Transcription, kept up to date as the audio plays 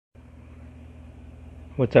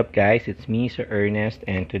What's up guys, it's me Sir Ernest,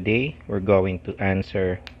 and today we're going to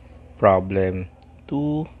answer problem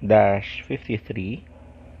 2-53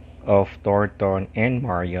 of Thornton and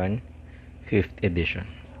Marion 5th edition.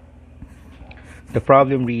 The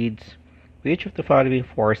problem reads, which of the following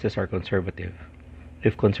forces are conservative?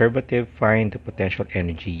 If conservative, find the potential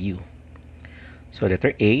energy U. So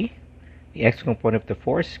letter A, the x component of the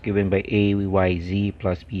force given by AYZ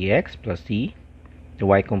plus BX plus Z. The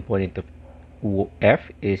y component of F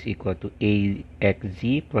is equal to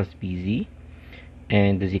AXZ plus BZ,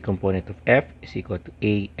 and the z component of F is equal to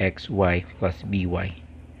AXY plus BY.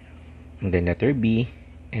 And then letter B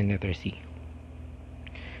and letter C.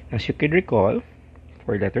 As you can recall,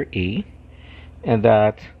 for letter A, and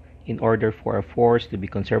that in order for a force to be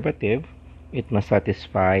conservative, it must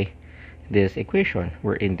satisfy this equation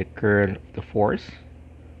wherein the curl of the force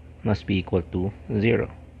must be equal to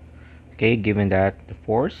 0. Okay, given that the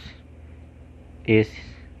force is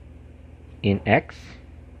in X,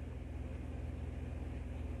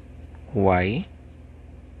 Y,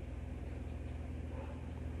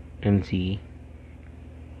 and Z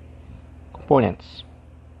components.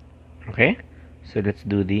 Okay, so let's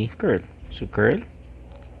do the curl. So curl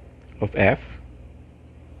of F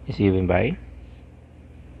is given by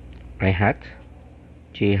I hat,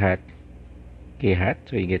 J hat, K hat.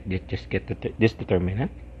 So you just get this determinant.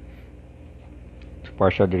 So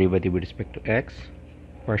partial derivative with respect to X,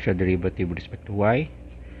 partial derivative with respect to Y,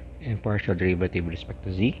 and partial derivative with respect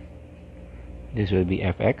to Z. This will be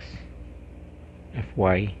Fx,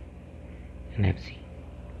 Fy, and Fz.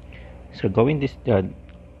 So taking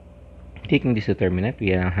this determinant,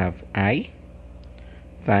 we now have I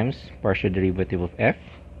times partial derivative of F,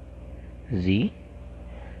 Z,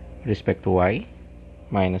 with respect to Y,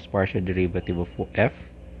 minus partial derivative of F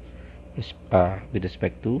with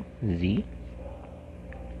respect to Z,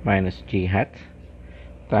 minus J hat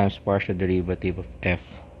times partial derivative of F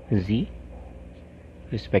Z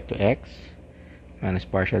with respect to X, minus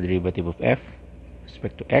partial derivative of F with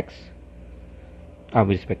respect to X with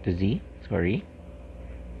respect to Z, sorry,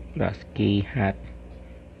 plus K hat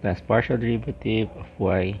plus partial derivative of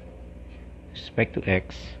Y with respect to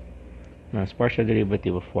X minus partial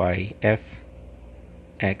derivative of Y F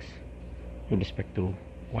X with respect to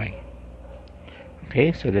Y.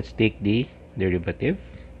 Okay, so let's take the derivative,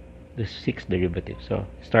 the 6th derivative. So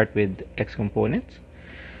start with x components.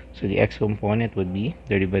 So the x component would be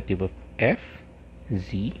derivative of F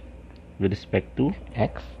Z with respect to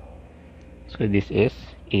X. So this is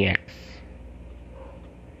AX.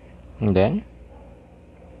 And then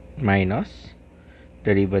minus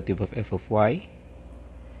derivative of F of Y.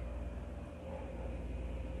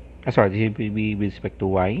 Sorry, this will be with respect to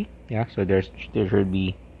Y. Yeah, so there should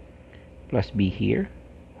be plus B here.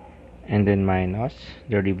 And then minus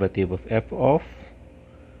derivative of F of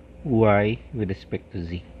Y with respect to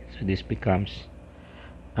Z. So this becomes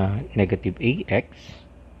negative AX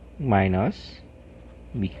minus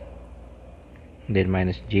B. And then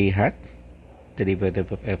minus J hat,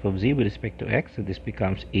 derivative of F of Z with respect to X. So this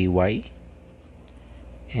becomes AY.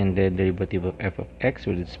 And then derivative of F of X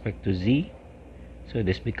with respect to Z. So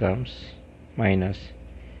this becomes minus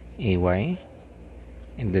AY.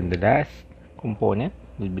 And then the last component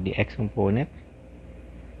will be the x component.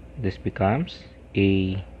 This becomes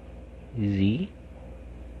AZ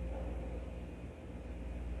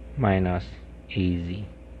minus AZ.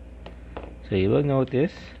 So you will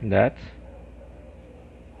notice that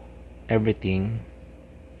everything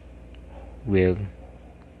will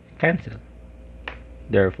cancel.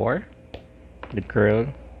 Therefore, the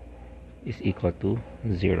curl is equal to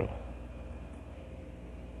 0.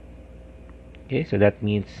 Okay, so that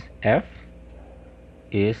means F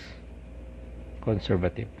is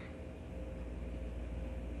conservative.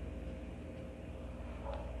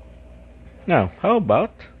 Now, how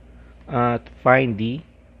about to find the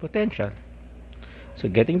potential? So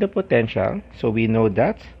getting the potential, so we know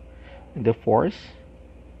that the force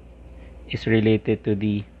is related to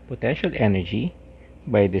the potential energy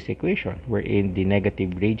by this equation, wherein the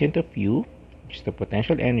negative gradient of U, which is the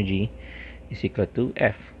potential energy, is equal to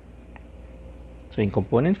F. So in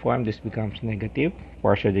component form, this becomes negative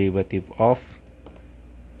partial derivative of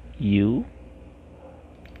U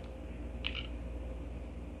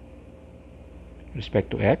with respect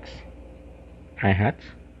to X, I hat,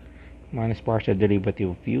 minus partial derivative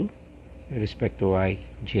of U with respect to Y,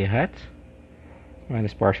 J hat,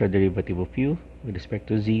 minus partial derivative of U with respect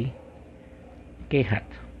to Z, K hat.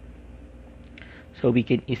 So we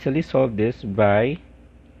can easily solve this by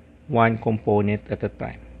one component at a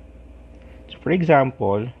time. So for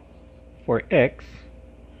example, for X,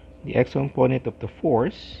 the X component of the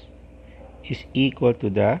force is equal to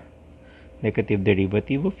the negative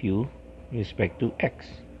derivative of u with respect to x.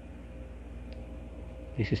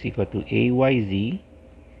 This is equal to ayz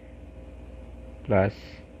plus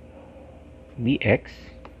bx,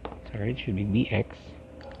 sorry, it should be bx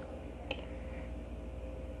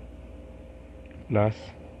plus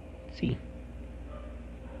c.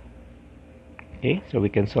 Okay, so we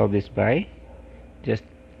can solve this by just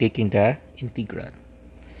taking the integral.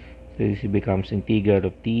 So this becomes integral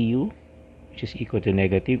of du, which is equal to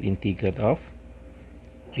negative integral of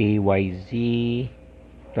ayz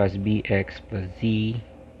plus bx plus z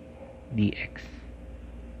dx.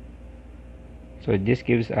 So this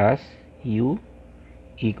gives us u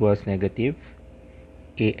equals negative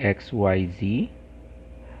axyz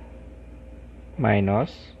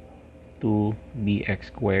minus 2bx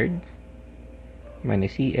squared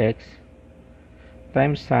minus cx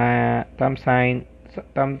times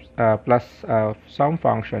plus some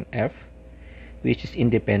function f which is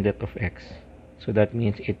independent of x. So that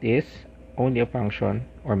means it is only a function,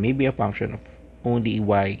 or maybe a function of only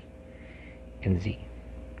y and z.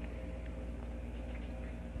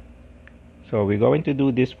 So we're going to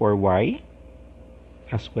do this for y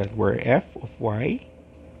as well, where f of y,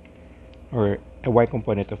 or a y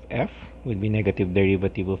component of f, would be negative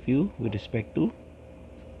derivative of u with respect to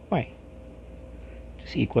y, which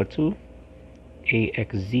is equal to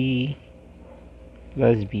axz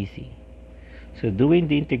plus bc. So doing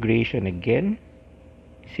the integration again,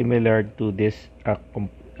 similar to this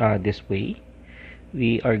this way,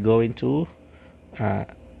 we are going to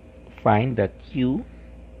find that u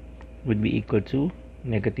would be equal to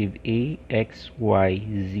negative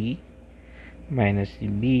axyz minus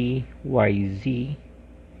byz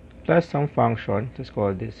plus some function. Let's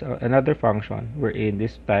call this another function, wherein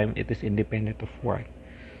this time it is independent of y.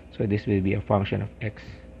 So this will be a function of x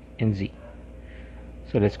and z.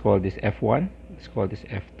 So let's call this f1, let's call this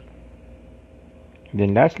f2.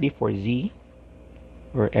 Then lastly for z,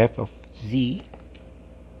 or f of z,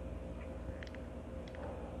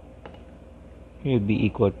 will be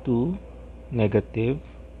equal to negative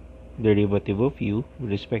derivative of u with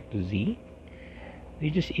respect to z,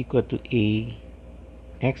 which is equal to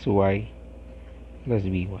axy plus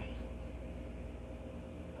by.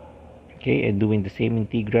 Okay, and doing the same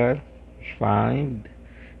integral, we find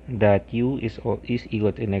that u is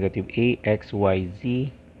equal to negative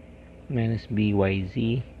axyz minus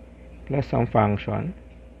byz plus some function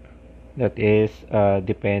that is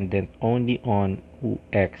dependent only on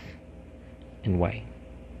x and y.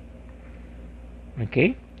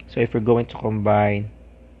 Okay, so if we're going to combine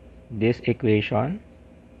this equation,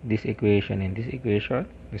 and this equation,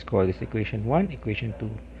 let's call this equation 1, equation 2,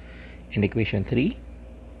 and equation 3,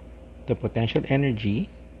 the potential energy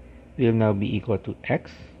will now be equal to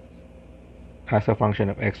x as a function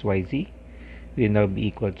of xyz will now be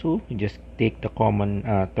equal to, just take the common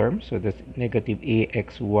term, so that's negative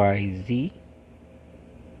axyz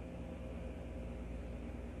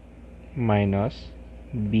minus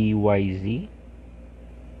byz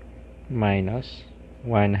minus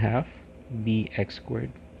 1/2 bx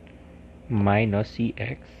squared minus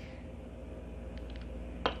cx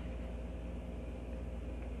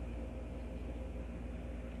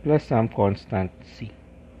plus some constant c.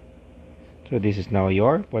 So this is now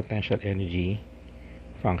your potential energy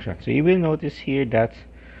function. So you will notice here that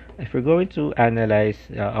if we're going to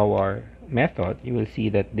analyze our method, you will see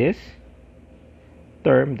that this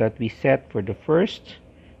term that we set for the first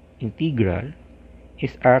integral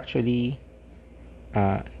is actually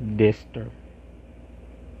this term,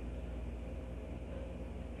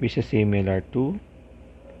 which is similar to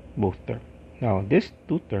both terms. Now these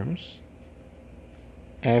two terms,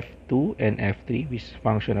 f2 and f3, which is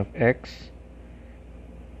function of x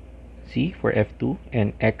c for f2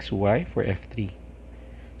 and xy for f3.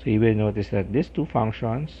 So you will notice that these two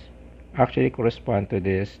functions actually correspond to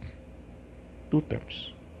these two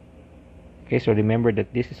terms. Okay, so remember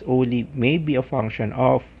that this is only maybe a function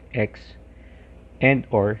of x and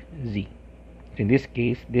or z. In this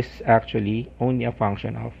case, this is actually only a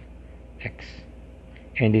function of x,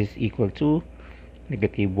 and is equal to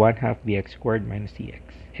negative 1/2 bx squared minus cx.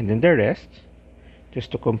 And then the rest,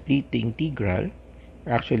 just to complete the integral,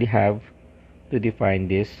 we actually have to define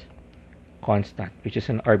this constant, which is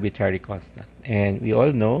an arbitrary constant. And we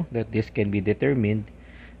all know that this can be determined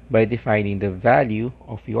by defining the value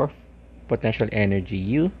of your potential energy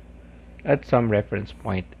u at some reference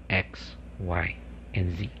point x, y,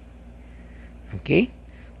 and z. Okay,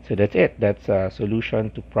 so that's it. That's a solution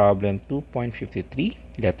to problem 2.53,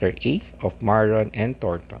 letter A of Marion and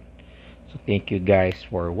Thornton. So thank you guys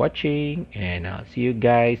for watching, and I'll see you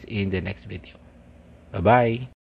guys in the next video. Bye bye.